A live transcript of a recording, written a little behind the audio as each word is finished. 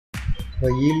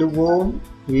பயிலுவோம்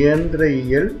இயந்திர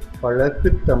இயல்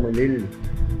வழக்குத் தமிழில்.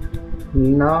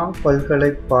 அண்ணா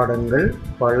பல்கலைப் பாடங்கள்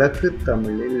வழக்குத்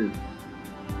தமிழில்.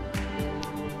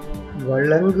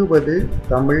 வழங்குவது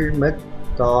தமிழ்மெக்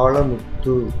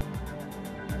தாளமுத்து.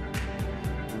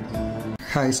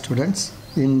 Hi students,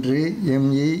 இன்று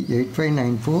ME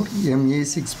 8594 ME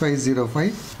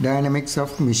 6505 Dynamics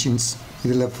of Machines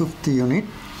இதில் 5th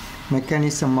unit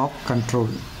mechanism of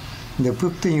control. இந்த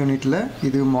 5th யூனிட்டில்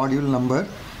இது மாடியூல் நம்பர்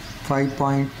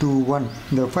 5.21.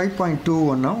 இந்த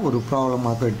 5.21 ஒரு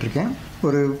ப்ராப்ளமாக போயிட்டுருக்கேன்.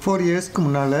 ஒரு 4 இயர்ஸ்க்கு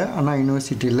முன்னால் அண்ணா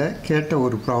யூனிவர்சிட்டியில் கேட்ட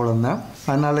ஒரு ப்ராப்ளம் தான்.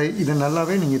 அதனால் இதை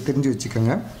நல்லாவே நீங்கள் தெரிஞ்சு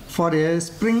வச்சுக்கோங்க. For a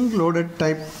spring-loaded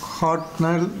type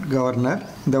Hartnell governor,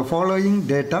 the following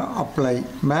data apply.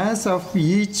 Mass of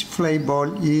each fly ball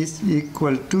is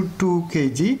equal to 2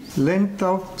 kg. Length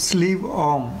of sleeve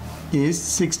arm is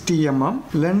 60 mm.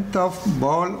 Length of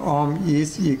ball arm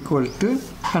is equal to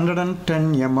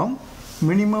 110 mm.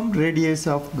 Minimum radius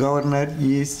of governor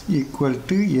is equal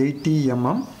to 80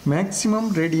 mm. Maximum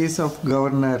radius of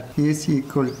governor is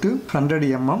equal to 100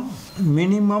 mm.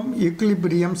 Minimum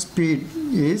equilibrium speed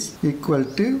is equal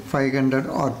to 500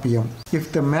 rpm. If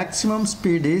the maximum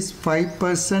speed is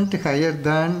 5% higher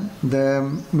than the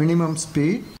minimum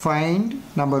speed, find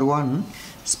number 1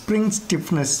 spring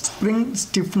stiffness. Spring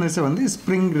stiffness வந்து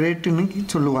spring rate னு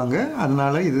சொல்லுவாங்க.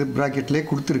 அதனால இது பிராக்கெட்லயே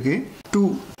கொடுத்திருக்கு. 2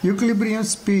 equilibrium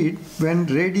speed when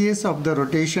radius of the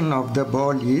rotation of the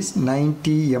ball is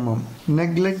 90 mm.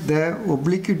 Neglect the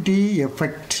obliquity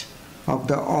effect of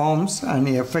the arms and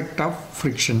effect of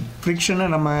friction. Friction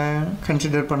நம்ம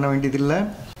consider பண்ண வேண்டியதில்லை.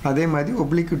 அதே மாதிரி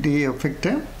obliquity effect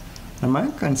நம்ம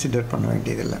கன்சிடர் பண்ண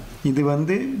வேண்டியதில்லை. இது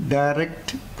வந்து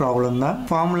டைரக்ட் ப்ராப்ளம் தான்.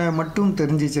 ஃபார்முலா மட்டும்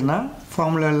தெரிஞ்சிச்சுன்னா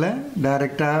ஃபார்முலாவில்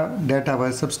டைரெக்டாக டேட்டாவை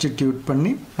சப்ஸ்டிடியூட்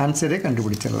பண்ணி ஆன்சரே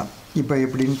கண்டுபிடிச்சிடலாம். இப்போ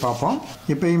எப்படின்னு பார்ப்போம்.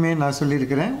 எப்பயுமே நான்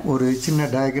சொல்லியிருக்கிறேன், ஒரு சின்ன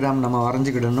டயக்ராம் நம்ம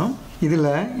வரைஞ்சிக்கிடணும்.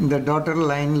 இதில் இந்த டாட்டர்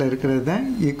லைனில் இருக்கிறது தான்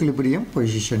ஈக்குலிபிரியம்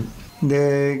பொசிஷன். இந்த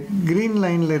க்ரீன்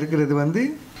லைனில் இருக்கிறது வந்து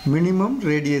மினிமம்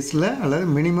ரேடியஸில் அல்லது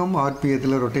மினிமம்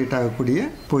ஆர்பிஎத்தில் ரொட்டேட் ஆகக்கூடிய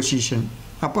பொசிஷன்.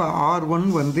 அப்போ R1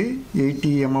 வந்து 80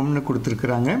 mmன்னு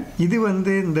கொடுத்துருக்குறாங்க. இது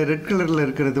வந்து இந்த ரெட் கலரில்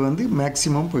இருக்கிறது வந்து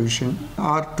மேக்ஸிமம் பொசிஷன்.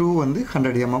 R2 வந்து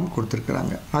 100 mm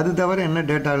கொடுத்துருக்குறாங்க. அது தவிர என்ன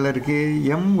டேட்டாவில் இருக்குது?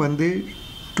 M வந்து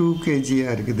 2 kg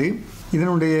இருக்குது.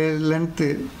 இதனுடைய லென்த்து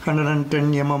 110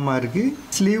 mm இருக்குது.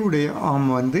 ஸ்லீவுடைய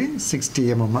ஆர்ம் வந்து 60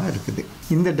 mm இருக்குது.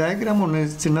 இந்த டயக்ராம் ஒன்று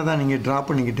சின்னதாக நீங்கள் ட்ரா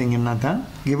பண்ணிக்கிட்டீங்கன்னா தான்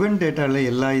கிவன் டேட்டாவில்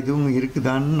எல்லா இதுவும்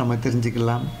இருக்குதான்னு நம்ம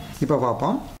தெரிஞ்சுக்கலாம். இப்போ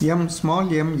பார்ப்போம். M small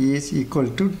m is equal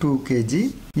to 2 kg.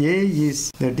 A is,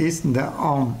 that is the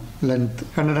arm length,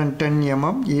 110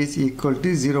 mm is equal to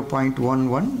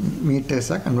 0.11 meters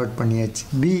convert பண்ணியாச்சு.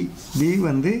 B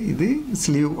வந்து இது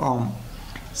sleeve arm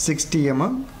 60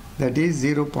 mm, that is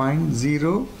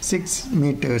 0.06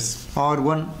 meters.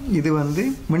 R1 இது வந்து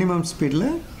மினிமம் ஸ்பீடில்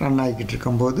ரன் ஆகிக்கிட்டு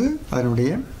இருக்கும்போது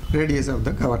அதனுடைய radius of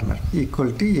the governor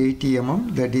equal to 80 mm,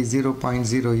 that is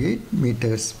 0.08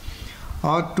 meters.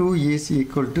 R2 is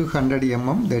equal to 100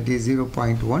 mm, that is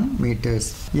 0.1 meters.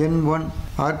 N1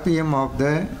 RPM of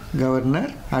the governor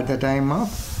at the time of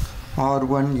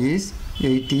R1 is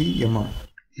 80 mm.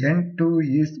 N2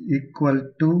 is equal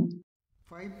to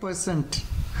 5%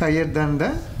 higher than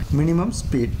the minimum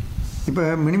speed. இப்போ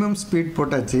minimum speed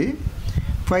போட்டாச்சு.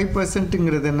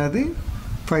 5%ங்கிறது என்னது?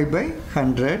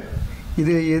 5/100.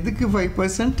 இது எதுக்கு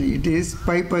 5%? It is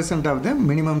 5% of the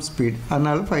minimum speed.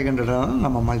 அதனால 500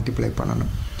 நம்ம multiply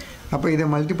பண்ணணும். அப்போ இதை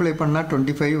மல்டிப்ளை பண்ணால்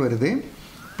 25 வருது.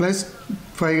 ப்ளஸ்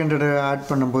 500 ஆட்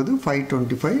பண்ணும்போது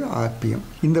 525 RPM.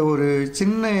 இந்த ஒரு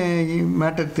சின்ன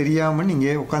மேட்டர் தெரியாமல்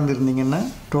நீங்கள் உட்காந்துருந்தீங்கன்னா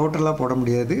டோட்டலாக போட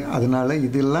முடியாது. அதனால்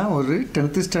இதெல்லாம் ஒரு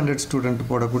 10th ஸ்டாண்டர்ட் ஸ்டூடெண்ட்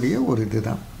போடக்கூடிய ஒரு இது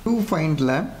தான். 2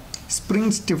 ஃபைண்டில்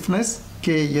ஸ்ப்ரிங் ஸ்டிஃப்னஸ்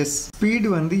KS, ஸ்பீடு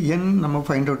வந்து n நம்ம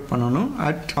ஃபைண்ட் அவுட் பண்ணணும்.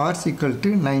 At R equal to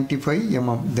 95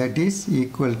 mm, that is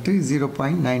equal to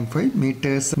 0.95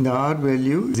 meters. இந்த R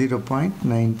வேல்யூ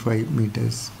 0.95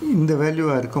 meters. இந்த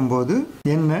வேல்யூவாக இருக்கும்போது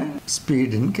என்ன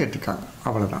ஸ்பீடுன்னு கேட்டிருக்காங்க.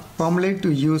 அவ்வளோதான். ஃபார்முலேட்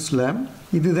டு யூஸில்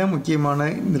இதுதான் முக்கியமான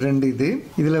இந்த ரெண்டு இது.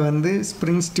 இதில் வந்து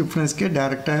ஸ்ப்ரிங் ஸ்டிஃப்னஸ்க்கே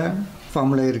டைரெக்டாக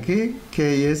ஃபார்முலா இருக்குது.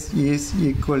 KS is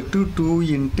equal to 2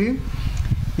 into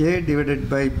A divided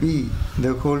by B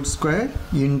the whole square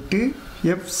into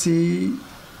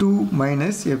FC2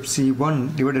 minus FC1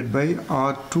 divided by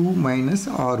R2 minus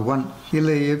R1.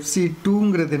 இதில்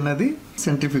FC2ங்கிறது என்னது?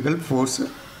 Centrifugal force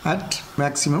at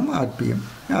maximum RPM.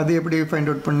 அது எப்படி ஃபைண்ட்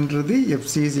அவுட் பண்ணுறது?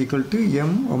 FC is equal to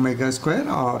M omega square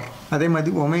R. அதே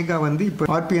மாதிரி omega வந்து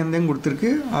இப்போ RPM தான்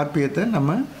கொடுத்துருக்கு. RPMத்தை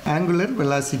நம்ம angular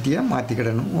வெலாசிட்டியாக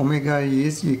மாற்றிக்கிடணும். Omega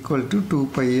is equal to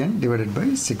 2πn divided by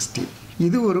 60.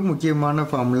 இது ஒரு முக்கியமான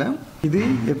ஃபார்முலா. இது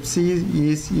FC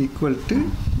is equal to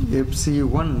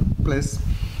FC1 plus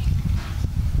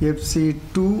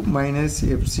FC2 minus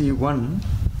FC1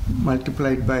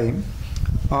 multiplied by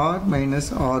R minus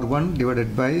R1 divided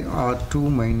by R2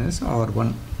 minus R1.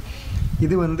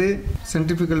 இது வந்து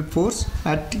centrifugal force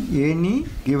at any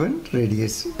given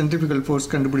radius. Centrifugal force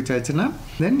கண்டுபிடிச்சாச்சுன்னா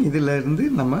then இதில் இருந்து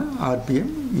நம்ம RPM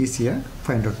ஈஸியாக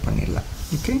find out பண்ணிடலாம்.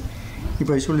 Okay,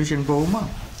 இப்போ solution போகுமா?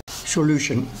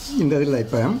 Solution இந்த இதில்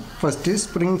இப்போ ஃபஸ்ட்டு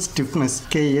ஸ்ப்ரிங் ஸ்டிஃப்னஸ்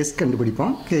KS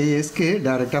கண்டுபிடிப்போம். KSக்கு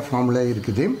டைரெக்டாக ஃபார்முலா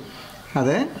இருக்குது,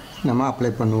 அதை நம்ம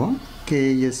அப்ளை பண்ணுவோம்.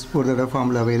 KS ஒரு தடவை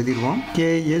ஃபார்முலாவை எழுதிடுவோம்.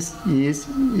 KS is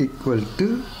equal to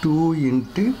 2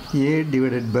 into A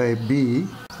divided by B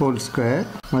whole square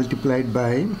multiplied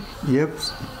by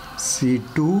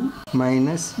FC2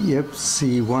 minus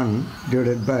FC1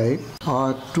 divided by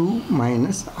R2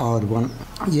 minus R1.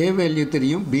 A value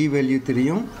தெரியும், B வேல்யூ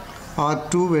தெரியும்,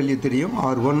 R2 வேல்யூ தெரியும்,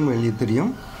 R1 வேல்யூ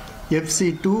தெரியும்.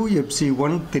 FC2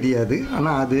 FC1 தெரியாது,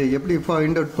 ஆனால் அது எப்படி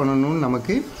find out பண்ணணும்னு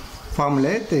நமக்கு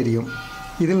ஃபார்முலா தெரியும்.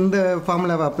 இதில் இந்த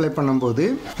ஃபார்முலாவை அப்ளை பண்ணும்போது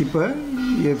இப்போ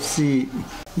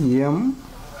FCM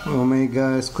ஒமேகா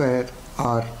ஸ்கொயர்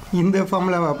R இந்த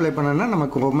ஃபார்முலாவை அப்ளை பண்ணோன்னா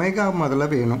நமக்கு ஒமேகா முதல்ல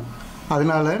வேணும்.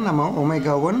 அதனால் நம்ம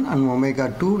ஒமேகா 1 அண்ட் ஒமேகா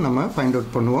 2 நம்ம ஃபைண்ட்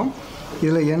அவுட் பண்ணுவோம்.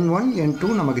 இதில் N1 N2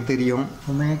 நமக்கு தெரியும்.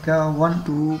 Omega 1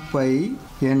 2 pi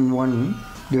N1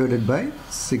 divided by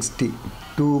 60.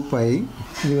 2 pi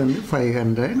இது வந்து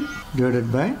 500 divided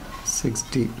by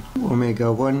 60. Omega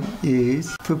 1 is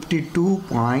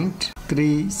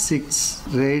 52.36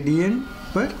 radian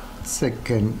per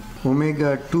second.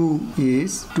 Omega 2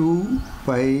 is 2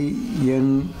 pi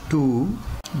N2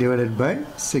 divided by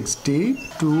 60.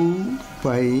 2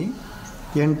 pi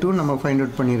N2 நம்ம find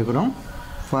out பண்ணியிருக்கிறோம்.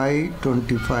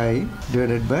 525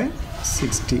 divided by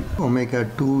 60. Omega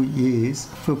 2 is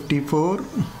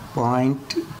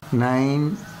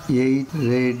 54.98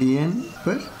 radian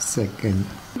per second.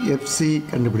 FC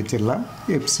கண்டுபிடிச்சிடலாம்.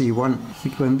 FC1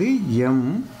 இது வந்து M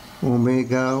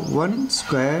omega 1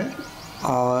 square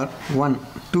R1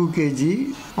 2 kg.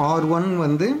 R1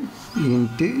 வந்து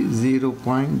into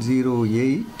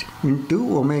 0.08 into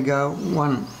omega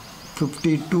 1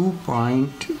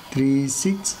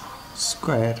 52.36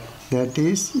 square, that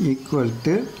is equal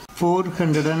to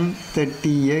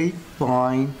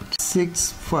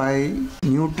 438.65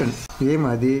 Newton. இதே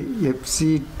மாதிரி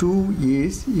FC2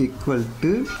 is equal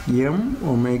to M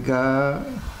omega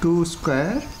 2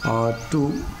 square R2.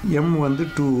 M வந்து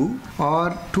 2,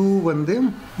 R2 வந்து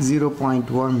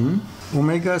 0.1,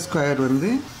 omega square வந்து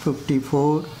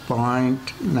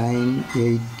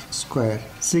 54.98 square,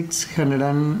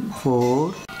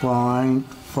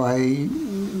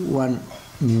 604.51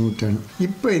 Newton.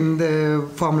 இப்போ இந்த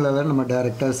ஃபார்முலாவில் நம்ம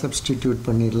டைரெக்டாக சப்ஸ்டிடியூட்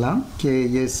பண்ணிடலாம்.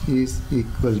 KS is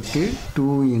equal to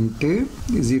 2 into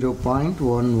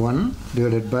 0.11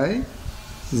 divided by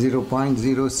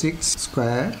 0.06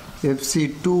 square.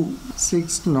 FC2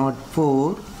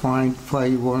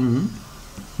 604.51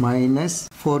 minus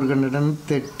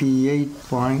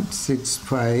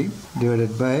 438.65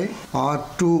 divided by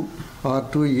R2.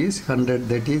 R2 is 100,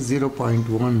 that is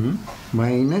 0.1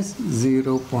 minus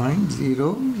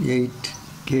 0.08.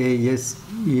 KS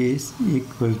is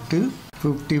equal to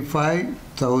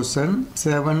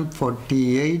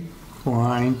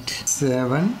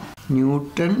 55,748.7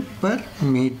 Newton per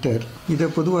metre. இதை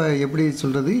பொதுவாக எப்படி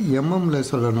சொல்கிறது, எம்எம்ல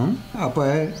சொல்லணும். அப்போ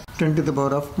 10 to the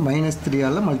power of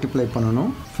 -3ஆல் multiply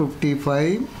பண்ணணும்.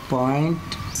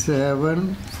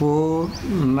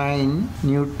 55.749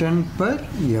 Newton per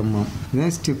MM.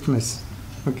 இதுதான் stiffness.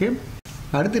 Okay,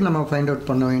 அடுத்து நம்ம ஃபைண்ட் அவுட்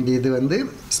பண்ண வேண்டியது வந்து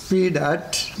speed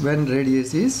at when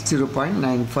radius is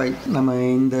 0.95. நம்ம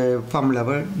இந்த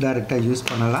ஃபார்முலாவை டைரெக்டாக யூஸ்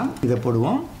பண்ணலாம். இதை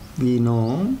போடுவோம். we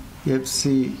know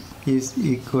FC is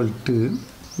equal to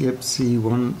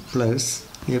FC1 plus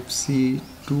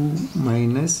FC2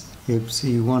 minus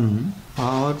FC1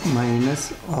 R minus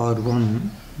R1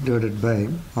 divided by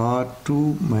R2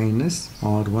 minus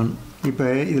R1. இப்போ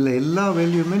இதில் எல்லா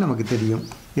வேல்யூமே நமக்கு தெரியும்.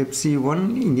 FC1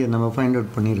 இங்கே நம்ம ஃபைண்ட்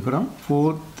அவுட் பண்ணியிருக்கிறோம்.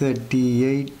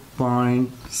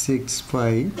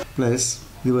 438.65 ப்ளஸ்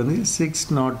இது வந்து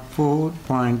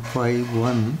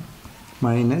 604.51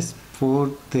 மைனஸ்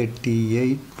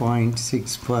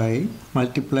 438.65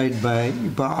 multiplied by,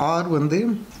 இப்போ R வந்து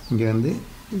இங்கே வந்து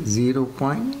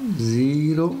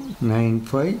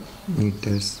 0.095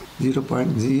 meters.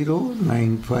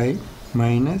 0.095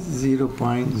 minus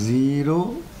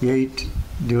 0.08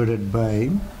 divided by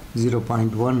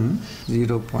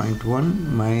 0.1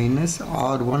 minus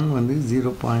R1 வந்து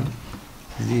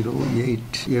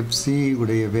 0.08. FC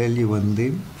உடைய வேல்யூ வந்து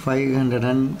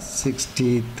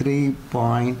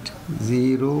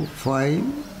 563.05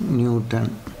 நியூட்டன்.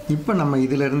 இப்போ நம்ம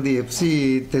இதிலிருந்து FC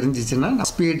தெரிஞ்சிச்சுன்னா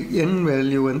ஸ்பீட் N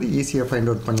வேல்யூ வந்து ஈஸியாக ஃபைண்ட்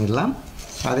அவுட் பண்ணிடலாம்.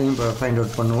 அதையும் இப்போ ஃபைண்ட்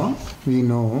அவுட் பண்ணுவோம். we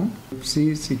know c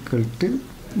is equal to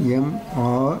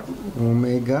mr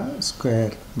omega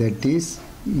square, that is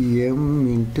m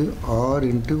into r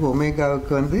into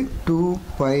ஒமேகாவுக்கு வந்து 2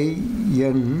 pi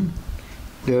n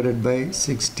divided by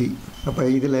 60. அப்போ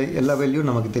இதில் எல்லா வேல்யூ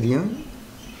நமக்கு தெரியும்,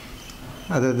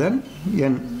 other than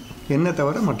n, என்ன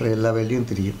தவிர மற்ற எல்லா வேல்யூவும்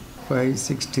தெரியும்.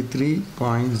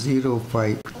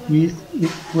 563.05 is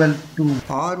equal to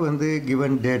r வந்து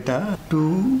given data 2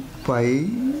 pi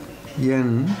n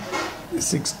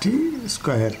 60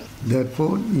 square,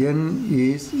 therefore n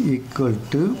is equal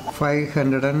to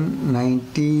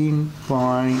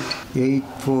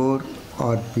 519.84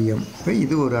 rpm. இப்போ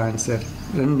இது ஒரு ஆன்சர்.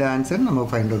 ரெண்டு ஆன்சர் நம்ம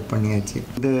ஃபைண்ட் அவுட் பண்ணியாச்சு.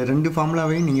 இந்த ரெண்டு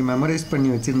ஃபார்முலாவையும் நீங்கள் மெமரைஸ் பண்ணி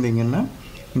வச்சுருந்தீங்கன்னா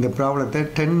இந்த ப்ராப்ளத்தை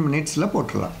 10 மினிட்ஸில்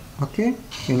போட்டுடலாம். ஓகே,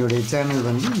 என்னுடைய சேனல்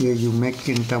வந்து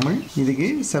AUmech-in-tamil. இதுக்கு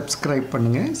சப்ஸ்கிரைப்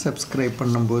பண்ணுங்கள். சப்ஸ்கிரைப்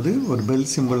பண்ணும்போது ஒரு பெல்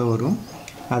சிம்பிள் வரும்,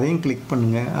 அதையும் கிளிக்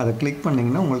பண்ணுங்கள். அதை கிளிக்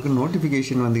பண்ணிங்கன்னா உங்களுக்கு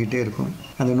நோட்டிஃபிகேஷன் வந்துக்கிட்டே இருக்கும்.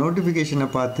 அந்த நோட்டிஃபிகேஷனை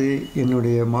பார்த்து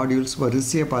என்னுடைய மாடியூல்ஸ்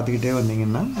வரிசையாக பார்த்துக்கிட்டே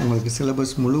வந்தீங்கன்னா உங்களுக்கு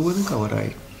சிலபஸ் முழுவதும் கவர்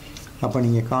ஆகிடும். அப்போ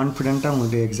நீங்கள் கான்ஃபிடெண்ட்டாக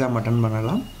உங்களுடைய எக்ஸாம் அட்டன்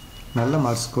பண்ணலாம், நல்ல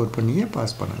மார்க்ஸ் ஸ்கோர் பண்ணியே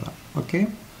பாஸ் பண்ணலாம். Okay,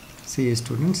 see you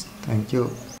students. Thank you.